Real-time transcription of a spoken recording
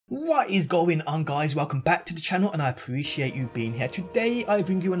What is going on, guys? Welcome back to the channel and I appreciate you being here. Today I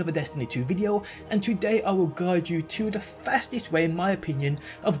bring you another Destiny 2 video, and today I will guide you to the fastest way, in my opinion,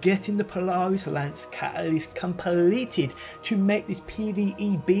 of getting the Polaris Lance Catalyst completed to make this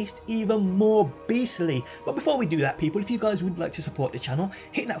PvE beast even more beastly. But before we do that, people, if you guys would like to support the channel,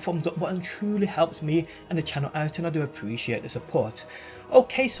 hitting that thumbs up button truly helps me and the channel out, and I do appreciate the support.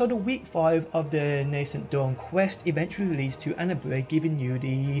 Okay, so the week 5 of the Nascent Dawn quest eventually leads to Anna giving you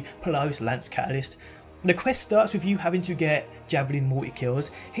the Polaris Lance Catalyst. The quest starts with you having to get Javelin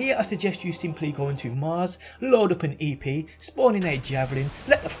multi-kills. Here I suggest you simply go into Mars, load up an EP, spawn in a Javelin,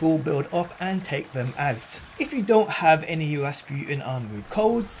 let the thrall build up and take them out. If you don't have any Rasputin armory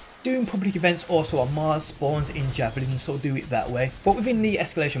codes, doing public events also on Mars spawns in Javelin, so do it that way. But within the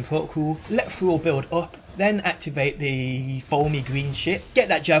escalation protocol, let thrall build up, then activate the foamy green shit, get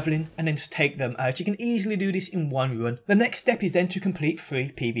that Javelin and then just take them out. You can easily do this in one run. The next step is then to complete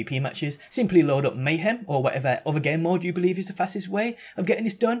 3 PvP matches. Simply load up Mayhem or whatever other game mode you believe is the fastest way of getting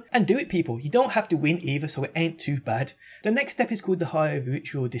this done, and do it, people. You don't have to win either, so it ain't too bad. The next step is called the Hive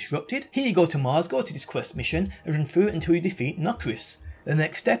Ritual Disrupted. Here you go to Mars, go to this quest mission and run through it until you defeat Nocris. The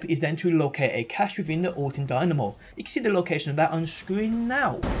next step is then to locate a cache within the Alton Dynamo. You can see the location of that on screen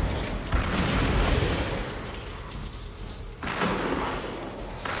now.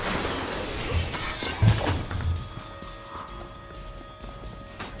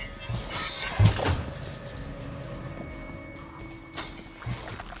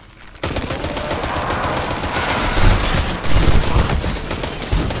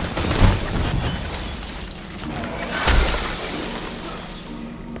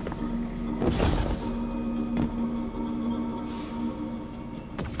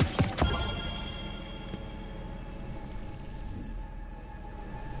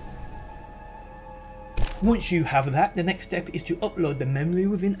 Once you have that, the next step is to upload the memory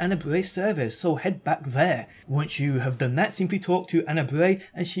within Anna servers, so head back there. Once you have done that, simply talk to Anna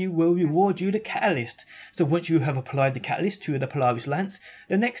and she will reward you the catalyst. So once you have applied the catalyst to the Polaris Lance,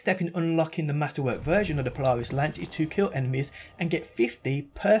 the next step in unlocking the masterwork version of the Polaris Lance is to kill enemies and get 50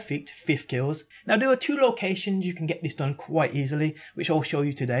 perfect 5th kills. Now there are 2 locations you can get this done quite easily, which I'll show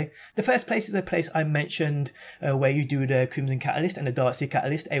you today. The first place is a place I mentioned where you do the Crimson Catalyst and the Darkseer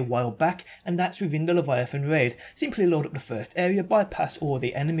Catalyst a while back, and that's within the Leviathan raid. Simply load up the first area, bypass all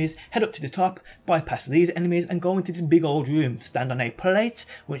the enemies, head up to the top, bypass these enemies and go into this big old room. Stand on a plate.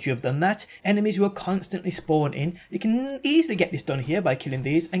 Once you have done that, enemies will constantly spawn in. You can easily get this done here by killing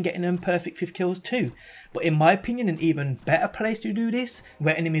these and getting them perfect 5th kills too. But in my opinion, an even better place to do this,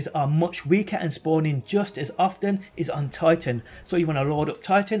 where enemies are much weaker and spawn in just as often, is on Titan. So you want to load up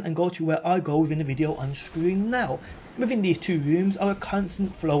Titan and go to where I go within the video on screen now. Within these 2 rooms are a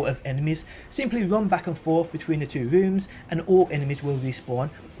constant flow of enemies. Simply run back and forth between the 2 rooms and all enemies will respawn.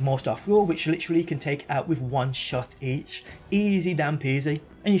 Most are thrall, which literally can take out with 1 shot each. Easy damn peasy.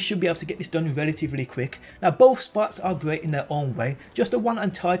 And you should be able to get this done relatively quick. Now both spots are great in their own way. Just the one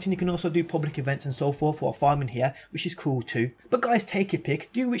on Titan, you can also do public events and so forth while farming here, which is cool too. But guys, take your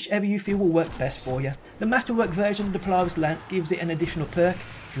pick, do whichever you feel will work best for you. The masterwork version of the Polaris Lance gives it an additional perk,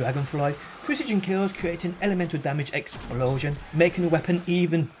 Dragonfly. Precision kills create an elemental damage explosion, making the weapon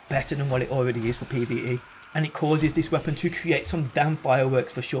even better than what it already is for PvE. And it causes this weapon to create some damn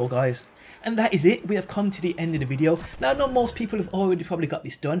fireworks for sure, guys. And that is it, we have come to the end of the video. Now I know most people have already probably got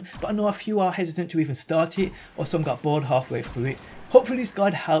this done, but I know a few are hesitant to even start it, or some got bored halfway through it. Hopefully this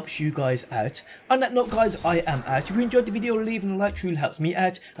guide helps you guys out. On that note, guys, I am out. If you enjoyed the video, leaving a like truly helps me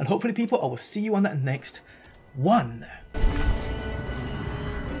out, and hopefully, people, I will see you on that next one.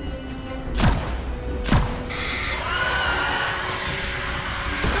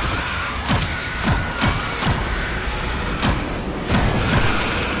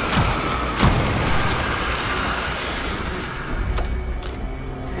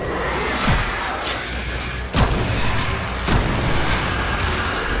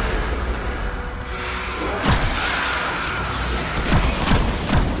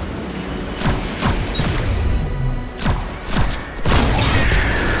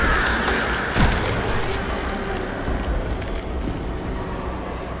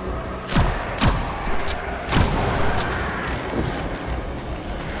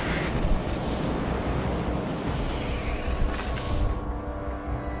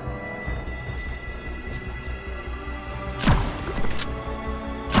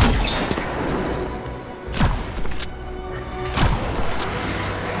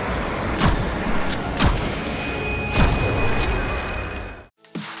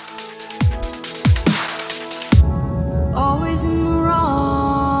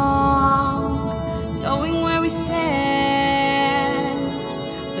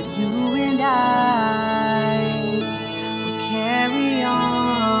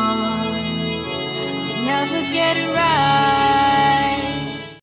 get it right.